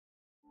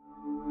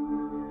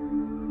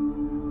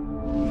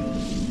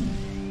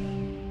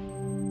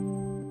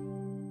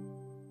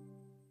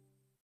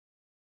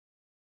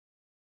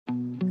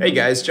Hey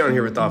guys, John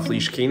here with Off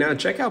Leash K9.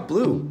 Check out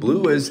Blue.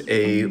 Blue is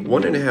a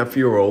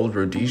 1.5-year-old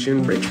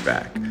Rhodesian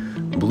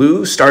Ridgeback.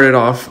 Blue started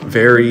off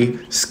very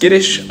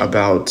skittish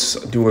about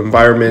new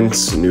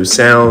environments, new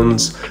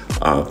sounds,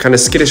 kind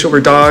of skittish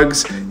over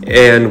dogs,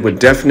 and would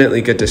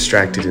definitely get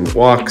distracted in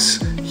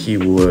walks. He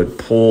would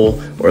pull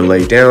or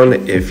lay down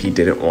if he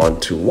didn't want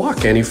to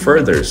walk any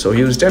further. So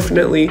he was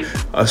definitely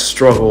a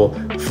struggle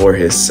for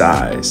his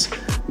size.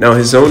 Now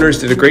his owners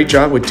did a great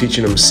job with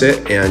teaching him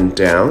sit and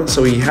down,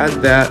 so he had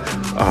that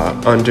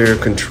under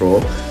control,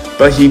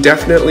 but he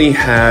definitely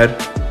had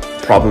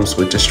problems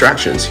with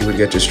distractions. He would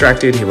get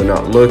distracted, he would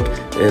not look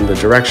in the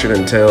direction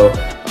until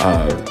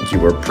you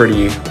were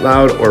pretty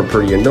loud or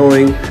pretty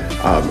annoying.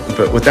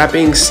 But with that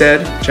being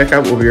said, check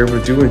out what we were able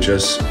to do in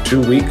just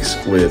 2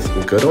 weeks with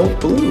good old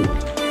Blue.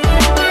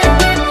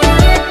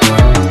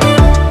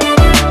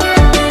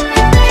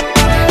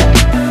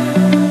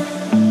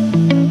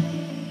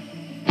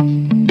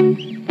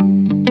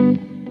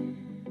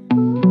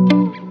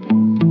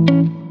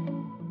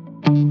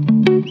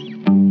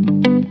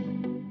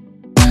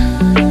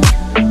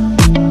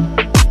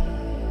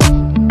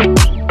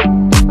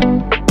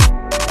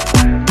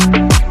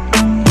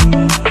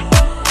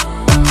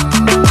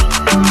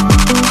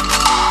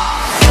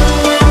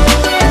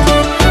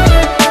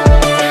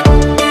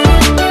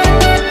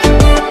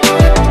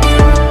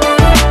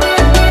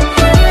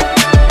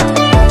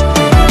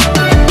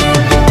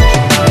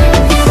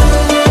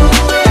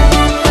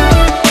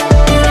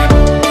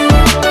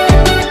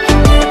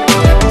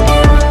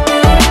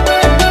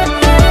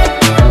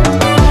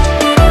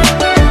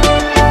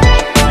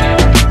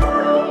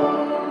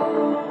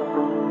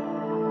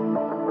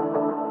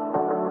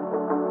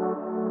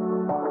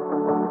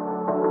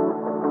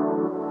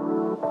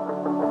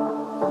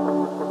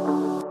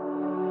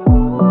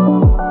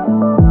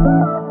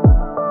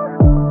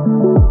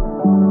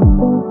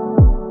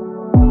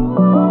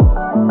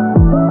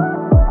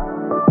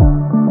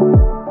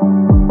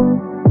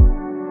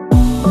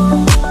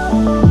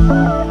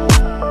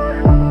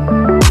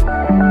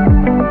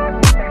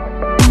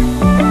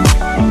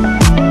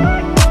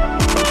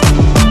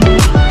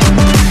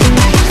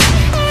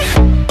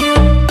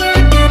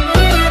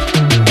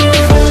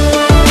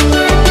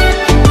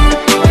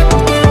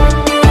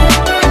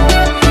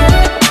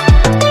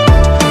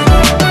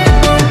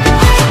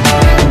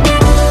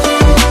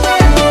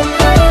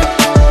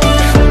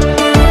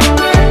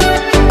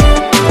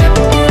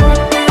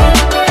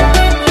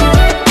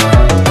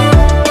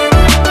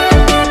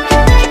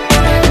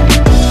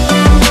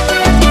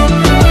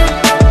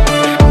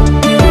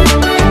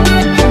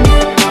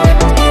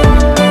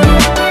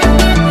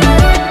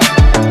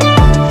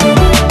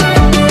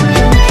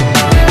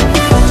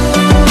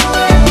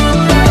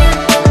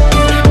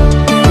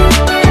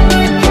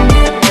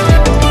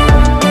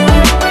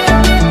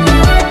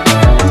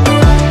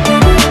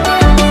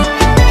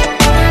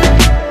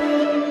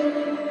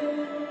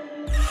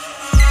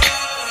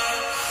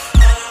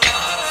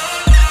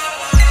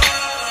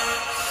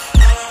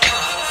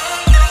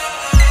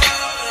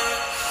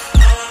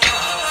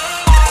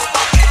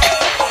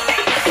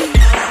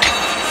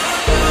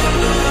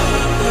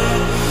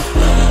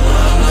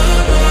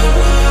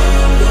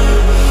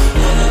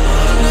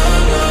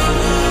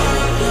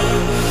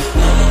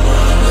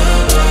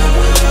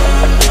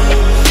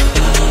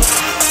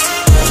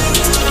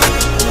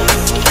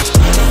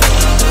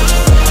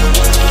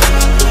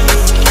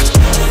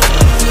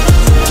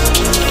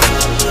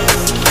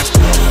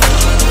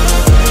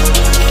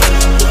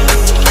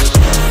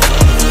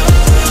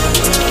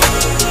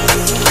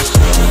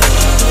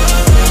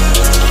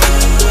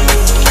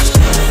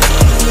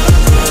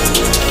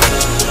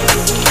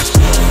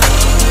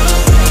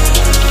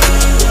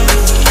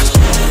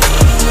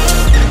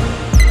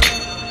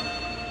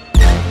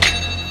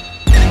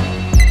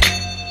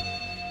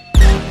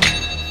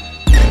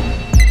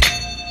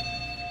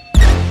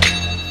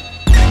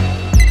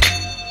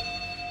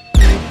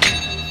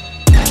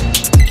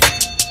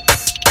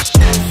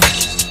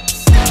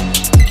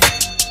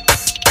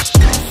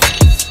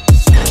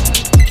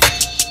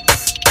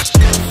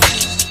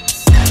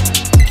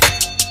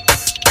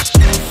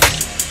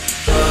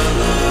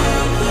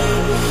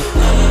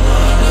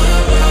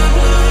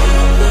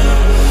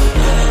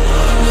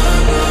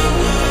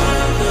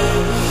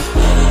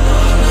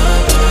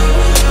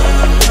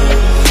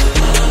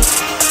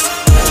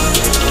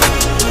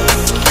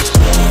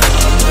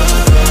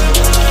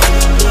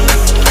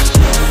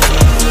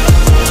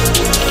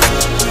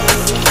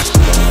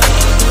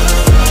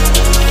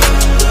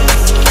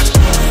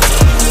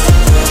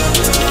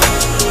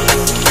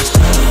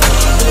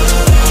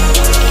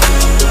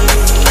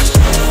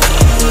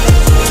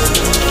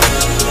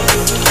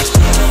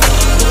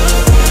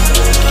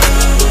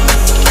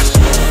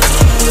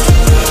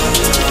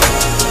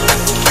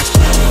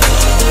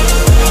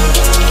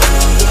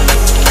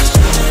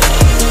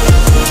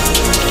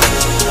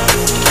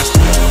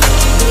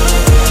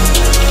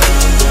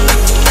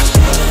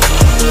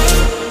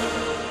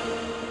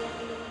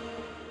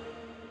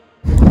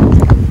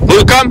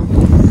 Come.